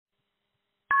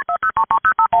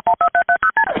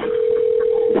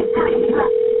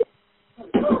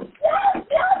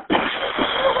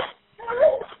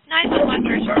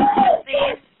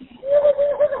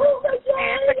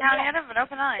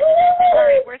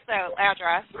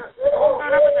address? Start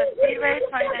up with the Speedway,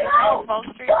 2920 12th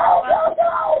Street Northwest.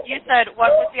 You said what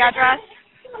was the address?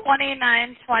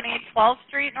 2920 12th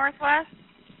Street Northwest.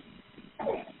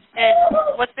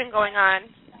 And what's been going on?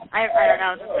 I don't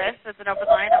know. Is this? It's an open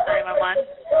line of 911.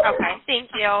 Okay,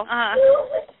 thank you.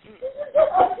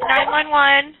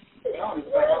 911.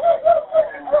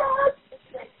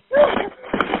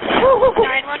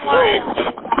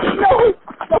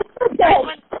 911. What's going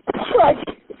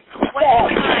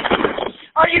on?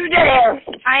 Are you there?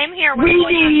 I am here. What's We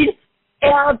going on? need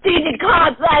seated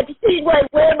contact. Speedway,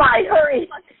 where am I? Hurry.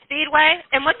 Speedway?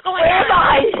 And what's going Where am on?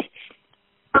 I?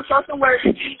 I'm so somewhere.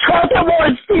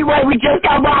 Canton Speedway, we just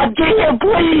got robbed. Get here, You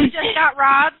please. just got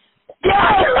robbed? Yeah.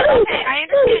 Okay, I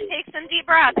understand. Take some deep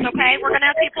breaths, okay? We're going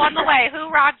to have people on the way. Who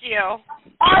robbed you?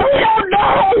 I don't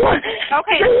know.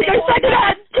 Okay. They're taking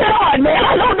that shit on, man.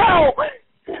 I don't know.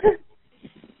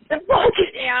 The fuck?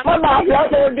 Yeah. My mom's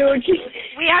out there doing shit.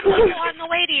 We have people on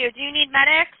the way to you. Do you need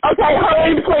medics? Okay,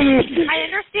 hurry, please. I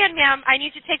understand, ma'am. I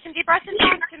need you to take some deep breaths and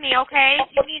talk to me, okay?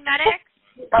 Do you need medics?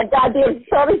 My goddamn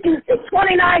sorry. It's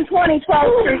 2920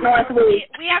 12th Street Northwest.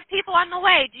 We have people on the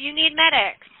way. Do you need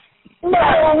medics?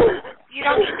 No. You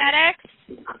don't need medics?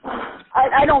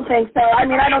 I don't think so. I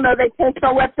mean, I don't know. They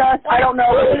pistol whipped us. I don't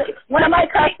know. One of my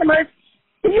customers,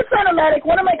 can you send a medic?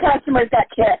 One of my customers got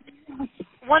kicked.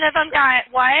 One of them got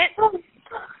what?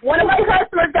 One of my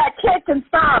customers got kicked and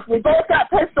stomped. We both got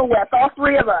pistol whipped, all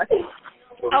three of us. Okay.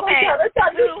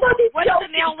 What does the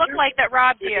male look like that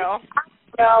robbed you?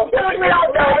 No. We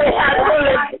don't know. They had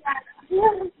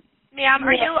Ma'am,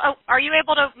 are you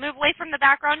able to move away from the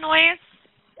background noise?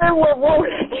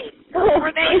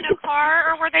 Were they in a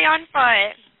car or were they on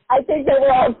foot? I think they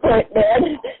were on foot,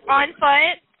 man. On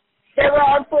foot? They were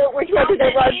on foot. Which one did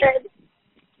they run, man?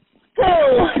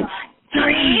 2.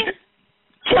 3?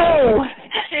 2.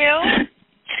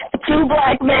 2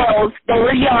 black males. They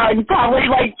were young, probably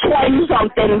like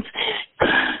 20-somethings.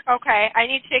 Okay, I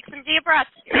need to take some deep breaths.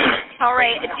 All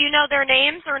right. Do you know their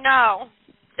names or no?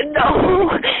 No.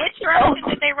 Which direction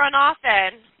did they run off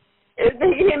in?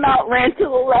 They came out, ran to the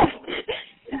left.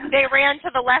 They ran to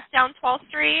the left down 12th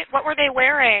Street? What were they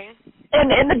wearing?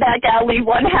 And in the back alley,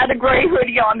 one had a gray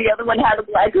hoodie on, the other one had a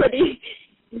black hoodie.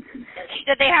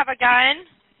 Did they have a gun?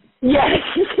 Yes.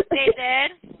 They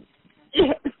did?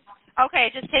 Yes.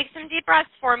 Okay, just take some deep breaths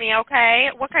for me,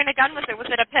 okay? What kind of gun was it? Was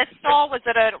it a pistol? Was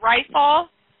it a rifle?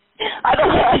 I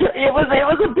don't know. It was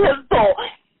a pistol.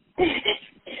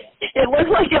 It looked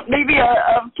like maybe a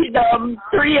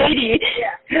 380.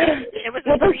 Yeah. It was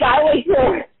a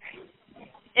silencer.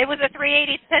 It was a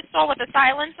 380 pistol with a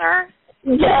silencer?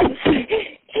 Yes.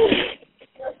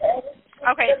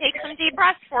 Okay, take some deep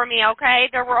breaths for me, okay?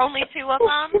 There were only 2 of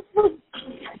them.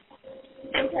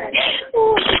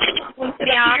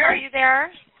 Ma'am, are you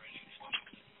there?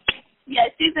 Yeah,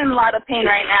 she's in a lot of pain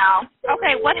right now.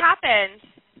 Okay, what happened?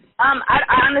 I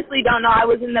honestly don't know. I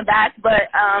was in the back, but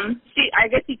I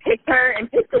guess he kicked her and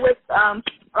pistol whipped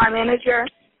my manager,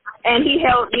 and he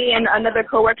held me and another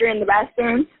coworker in the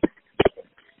bathroom.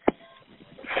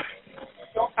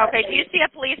 Okay, do you see a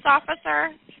police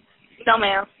officer? No,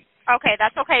 ma'am. Okay,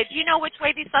 that's okay. Do you know which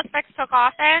way these suspects took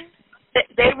off in?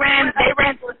 They ran up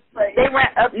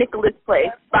Nicholas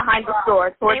Place behind the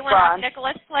store towards They went up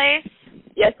Nicholas Place?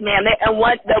 Yes, ma'am.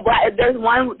 There's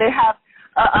one. They have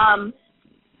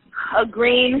a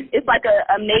green. It's like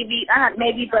a navy, not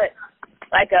navy, but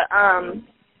like a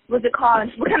what's it called?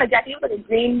 What kind of jacket? It's like a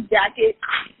green jacket.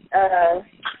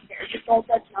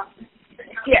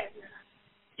 Yeah.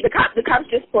 The cops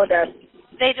just pulled up.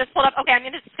 They just pulled up. Okay, I'm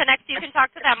going to disconnect so you can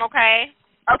talk to them, okay?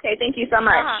 Okay, thank you so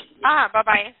much.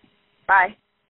 Bye-bye. Bye.